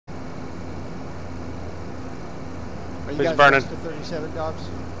Are you Who's guys burning? west of 37, Dobbs?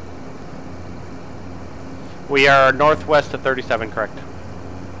 We are northwest of 37, correct.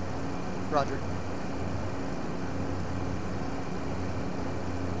 Roger.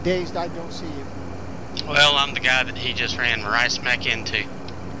 Dazed, I don't see you. Well, I'm the guy that he just ran right smack into.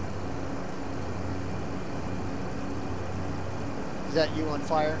 Is that you on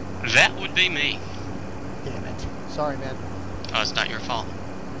fire? That would be me. Damn it. Sorry, man. Oh, it's not your fault.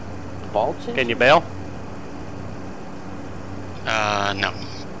 Vulture? Can you bail? No.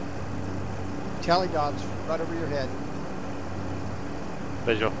 Tally Dobbs, right over your head.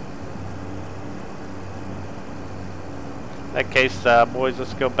 Visual. In that case, boys,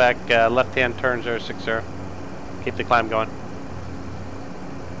 let's go back left-hand turn 060. Keep the climb going.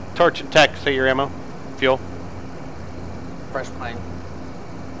 Torch and tech, say your ammo. Fuel. Fresh plane.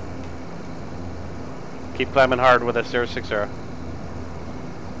 Keep climbing hard with us 060.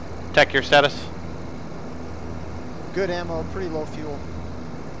 Tech, your status? Good ammo, pretty low fuel.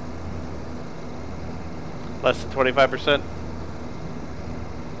 Less than 25%?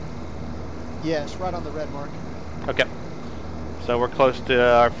 Yes, right on the red mark. Okay. So we're close to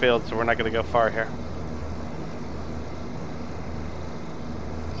our field, so we're not going to go far here.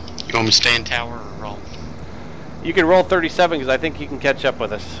 You want me to stay in tower or roll? You can roll 37 because I think you can catch up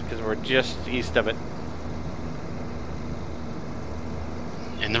with us because we're just east of it.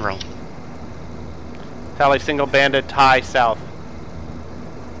 In the roll. Tally single bandit, high south.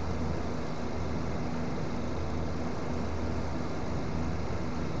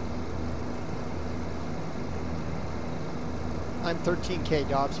 I'm 13K,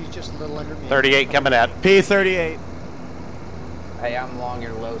 Dobbs. He's just a little under me. 38 coming at. P38. Hey, I'm long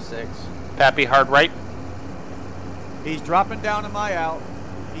your low 6. Pappy hard right. He's dropping down to my out.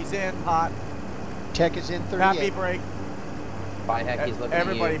 He's in hot. Tech is in 38. Pappy break. By heck, he's looking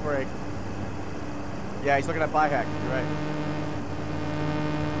Everybody at you. break. Yeah, he's looking at Byhack. You're right.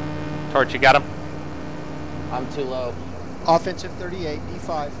 Torch, you got him? I'm too low. Offensive 38,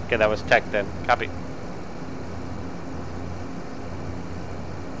 D5. Okay, that was tech then. Copy.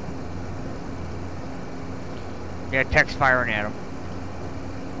 Yeah, tech's firing at him.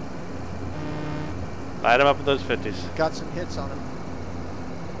 Light him up with those 50s. Got some hits on him.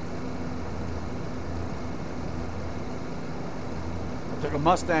 I took a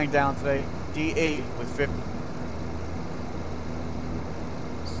Mustang down today. D8 with 50.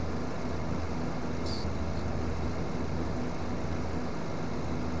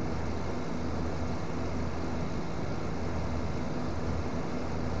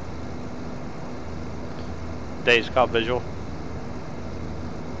 Days called visual.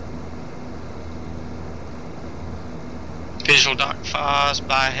 Visual Doc Foz,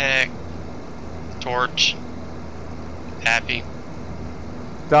 by heck. Torch. Happy.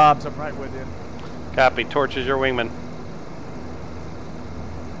 Dobbs, I'm right with you. Copy. Torch is your wingman.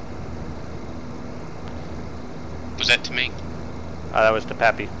 Was that to me? That was to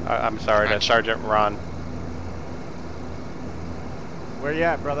Pappy. I'm sorry, to Gotcha. Sergeant Ron. Where you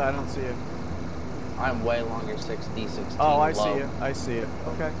at, brother? I don't see you. I'm way longer 6, D16. Oh, I low. see you. I see it.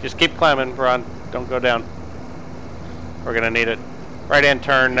 Okay. Just keep climbing, Ron. Don't go down. We're gonna need it. Right hand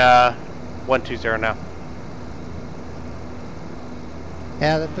turn 120 now.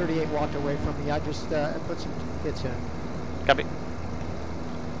 Yeah, the 38 walked away from me. I just put some hits in. Copy.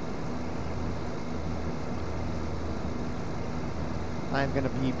 I'm going to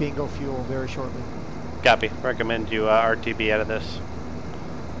be bingo fuel very shortly. Copy. Recommend you RTB out of this.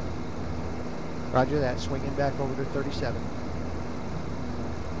 Roger that. Swinging back over to 37.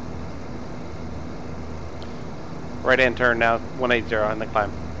 Right hand turn now 180 on the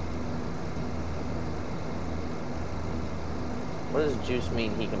climb. What does Juice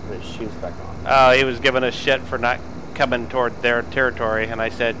mean he can put his shoes back on? He was giving us shit for not coming toward their territory, and I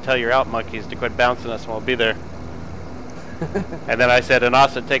said, tell your out monkeys to quit bouncing us and we'll be there. And then I said, and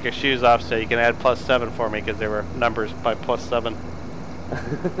also take your shoes off so you can add +7 for me because they were numbers by +7.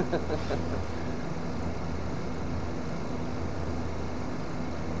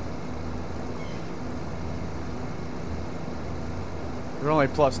 We're only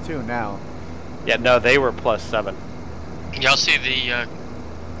 +2 now. Yeah, no, they were +7. Y'all see the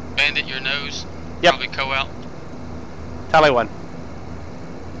bandit your nose? Yep. Probably co-out. Tally one.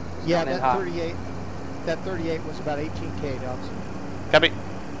 Yeah, Coming in that hot. 38. That 38 was about 18K, Dobbs. Copy.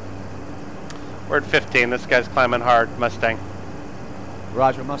 We're at 15. This guy's climbing hard. Mustang.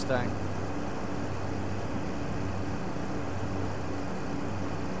 Roger, Mustang.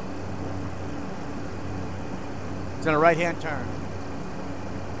 It's in a right-hand turn.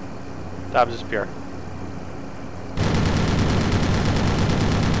 Dobbs is pure.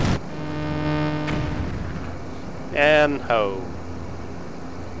 And ho.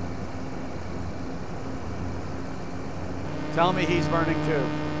 Tell me he's burning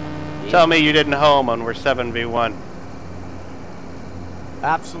too. Tell me you didn't hoe him when we're 7v1.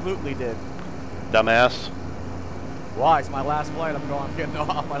 Absolutely did. Dumbass. Why? It's my last flight. I'm getting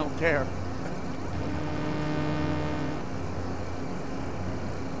off. I don't care.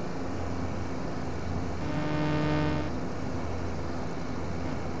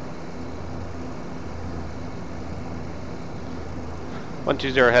 One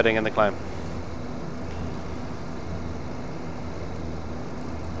 120 heading in the climb.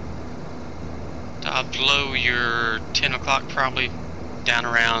 Below your 10 o'clock, probably down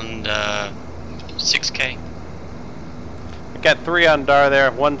around 6K. I got 3 on DAR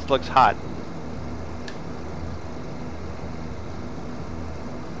there. One looks hot.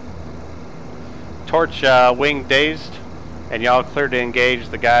 Torch wing dazed, and y'all clear to engage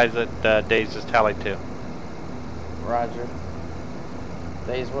the guys that dazed is tallied to. Roger.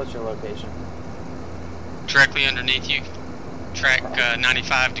 Daze, what's your location? Directly underneath you. Track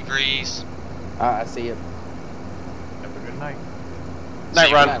 95 degrees. I see it. Have a good night.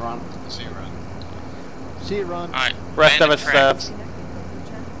 Night, Ron. Night, Ron. See you, Ron. See you, Ron. Alright. Rest of us,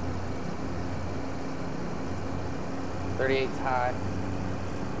 38's high.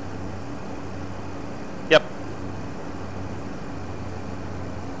 Yep.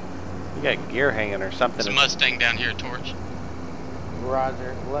 You got gear hanging or something. There's a Mustang down here, Torch.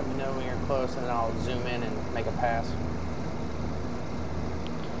 Roger. Let me know when you're close and I'll zoom in and make a pass.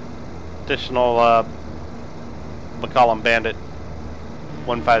 Additional McCollum Bandit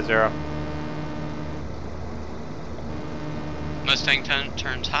 150. Mustang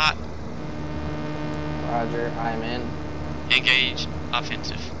turns hot. Roger. I'm in. Engage.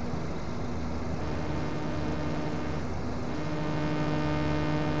 Offensive.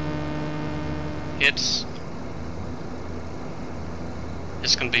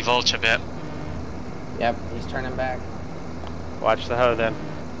 It's gonna be Vulture, I bet. Yep. He's turning back. Watch the hoe then.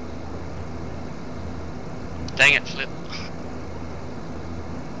 Dang it, Flip.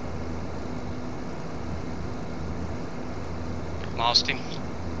 Lost him.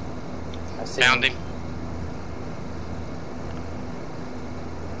 I see Found him. him.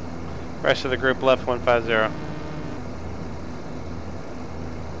 Rest of the group left 150.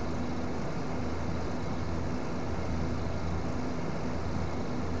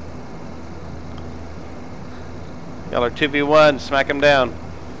 Y'all are 2v1, smack him down.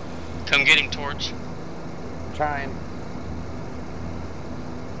 Come get him, Torch. Trying.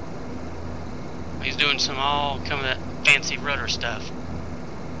 He's doing some of that fancy rudder stuff.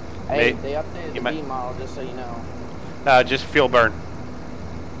 Hey, Mate, they updated you the might- B model, just so you know. Just fuel burn.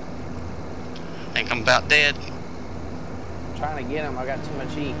 I think I'm about dead. I'm trying to get him. I got too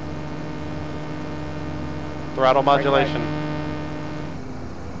much heat. Throttle Right, right. modulation.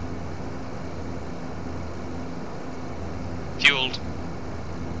 Fueled.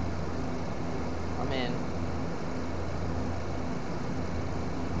 I'm in.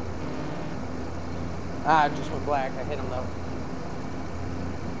 Ah, it just went black. I hit him though.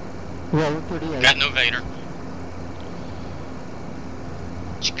 Well, we're 38. Got no Vader.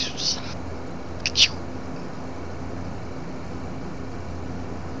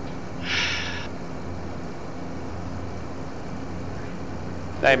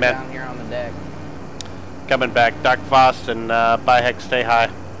 Hey, man. Down here on the deck. Coming back. Doc Voss and Bihex stay high.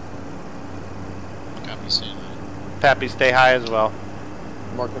 Copy, Sam. Pappy stay high as well.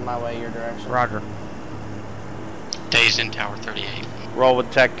 I'm working my way your direction. Roger. Dazed in Tower 38. Roll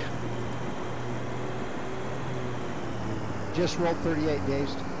with tech. Just rolled 38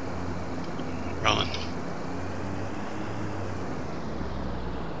 dazed. Rolling.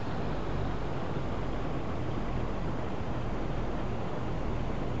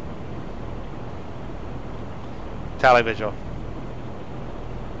 Tally visual.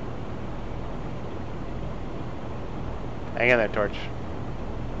 Hang in there, Torch.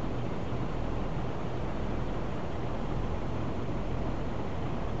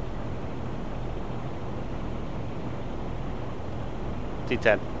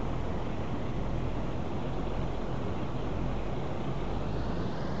 T10.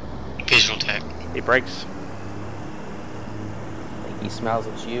 Visual tech. He brakes. I think he smells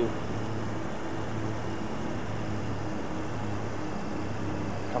it's you.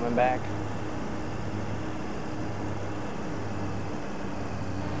 Coming back.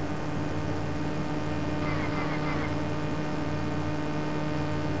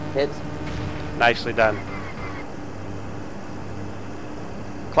 Hits. Nicely done.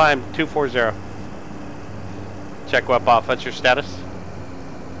 Climb 240. Check WEP off. What's your status?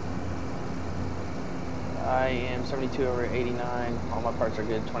 I am 72 over 89. All my parts are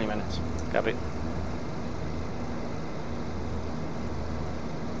good. 20 minutes. Copy.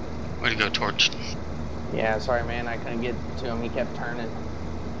 Way to go, Torch. Yeah, sorry, man. I couldn't get to him. He kept turning.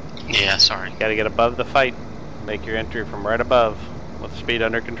 Yeah, sorry. Got to get above the fight. Make your entry from right above with speed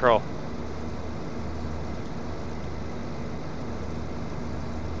under control.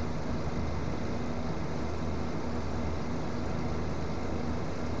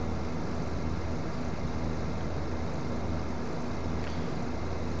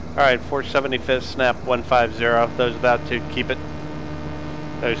 Alright, 475th, snap 150. Those without to keep it.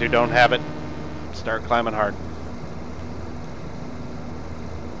 Those who don't have it, start climbing hard.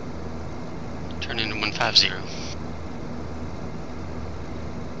 Turn into 150.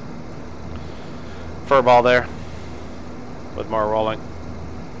 Furball there with more rolling.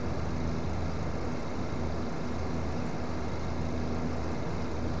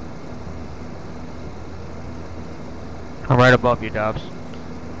 I'm right above you, Dobbs.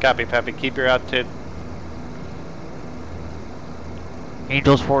 Copy, Peppy. Keep your altitude.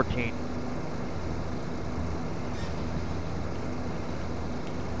 Angels 14.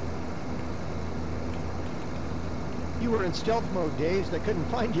 You were in stealth mode, Dazed. I couldn't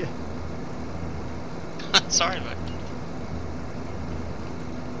find you. Sorry, bud.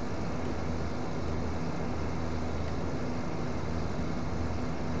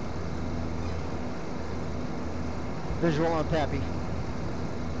 Visual on Pappy.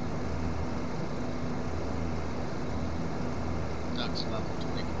 Ducks level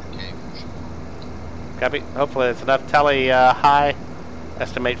 24K for sure. Copy. Hopefully it's enough. Tally high.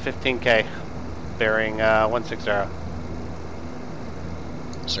 Estimate 15K. Bearing 160.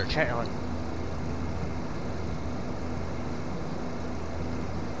 Search. Tally.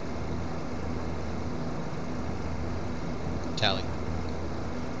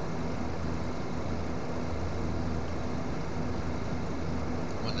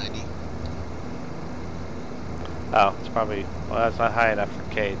 Oh, it's probably, well, that's not high enough for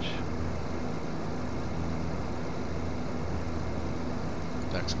cage.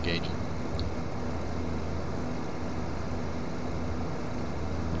 Ducks engaging.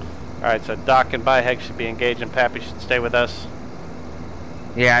 Alright, so Doc and Byheck should be engaged and Pappy should stay with us.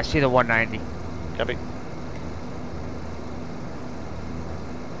 Yeah, I see the 190. Copy.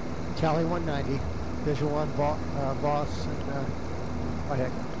 Tally 190. Visual on Voss and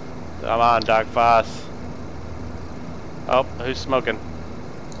Byheck. I'm on, Doc Voss. Oh, who's smoking?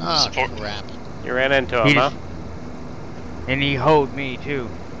 Oh, Support. crap. You ran into him, huh? And he hoed me too.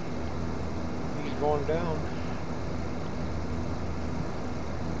 He's going down.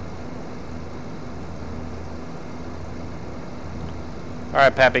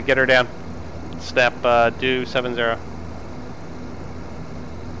 Alright, Pappy, get her down. Snap, do 70.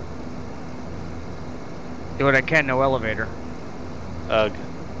 Do what I can, no elevator. Ugh.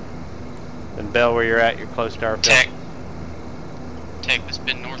 And Bell, where you're at, you're close to our field. Tech. Tech, let's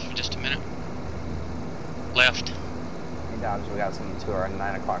spin north for just a minute. Left. Hey, Dobbs, we got some to our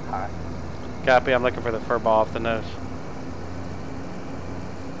 9 o'clock high. Copy, I'm looking for the fur ball off the nose.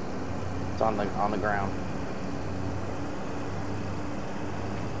 It's on the ground.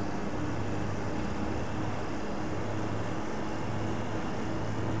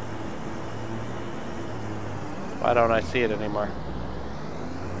 Why don't I see it anymore?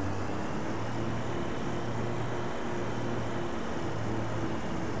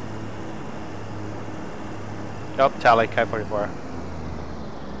 Oh, Tally, Kai 44.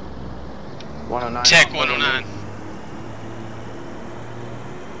 109. Tech 109.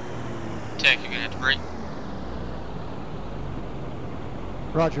 Tech, you're gonna have to brake.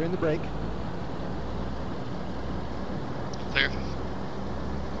 Roger, in the break. Clear.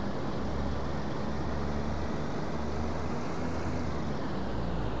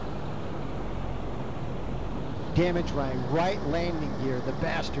 Damage my right landing gear, the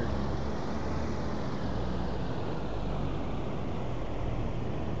bastard.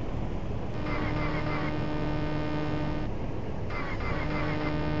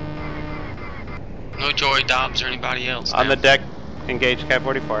 No Joy, Dobbs, or anybody else. On now. the deck, engage Kai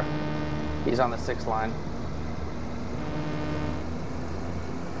 44. He's on the 6th line.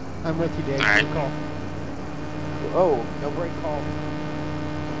 I'm with you, Dave. All right. Good call. Oh, no brake call.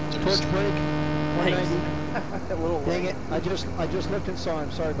 Torch break. 190. A little Dang late. it! I just looked and saw him.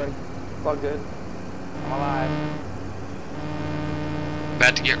 Sorry, buddy. It's all good. I'm alive.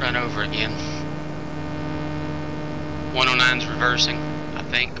 About to get run over again. 109's reversing, I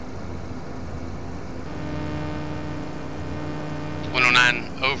think.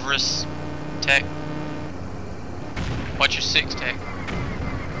 109 over us, Tech. Watch your 6, Tech.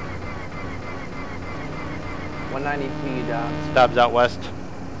 190 to you, Dobbs. Dobbs out west.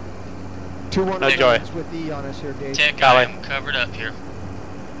 219 joy. with E on us here, Dave. Tech, Cali. I am covered up here.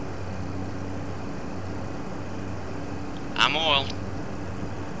 I'm oil.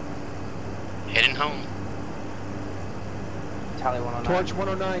 Heading home. Tally 109. Torch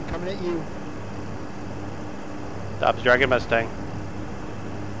 109 coming at you. Dobbs Dragon Mustang.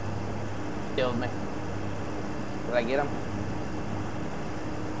 Killed me. Did I get him?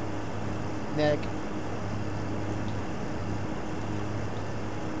 Neg.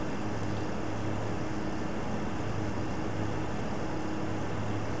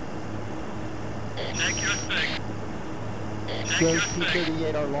 Joe's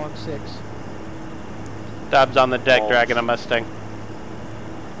P38, our long 6. Dobbs on the deck, dragging a Mustang.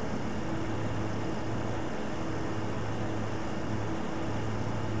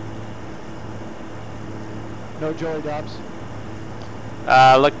 No Joey Dobbs.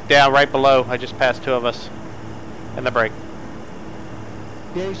 Look down right below. I just passed 2 of us. In the break.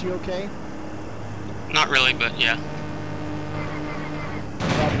 Dave's, you okay? Not really, but yeah.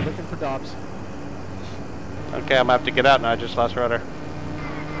 Dobbs, you're looking for Dobbs. Okay, I'm gonna have to get out now. I just lost rudder.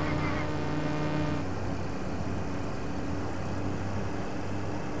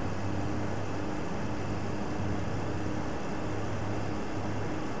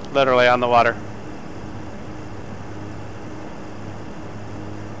 Literally on the water.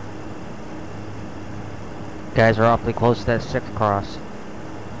 Guys are awfully close to that 6th cross.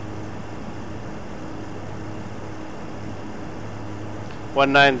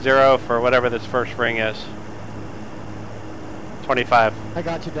 $190 for whatever this first ring is. 25. I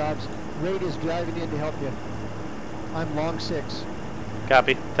got you, Dobbs. Raid is driving in to help you. I'm long 6.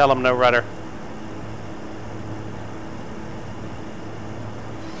 Copy. Tell them no rudder.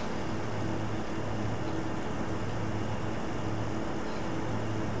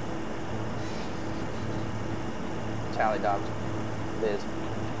 Tally, Dobbs. Biz.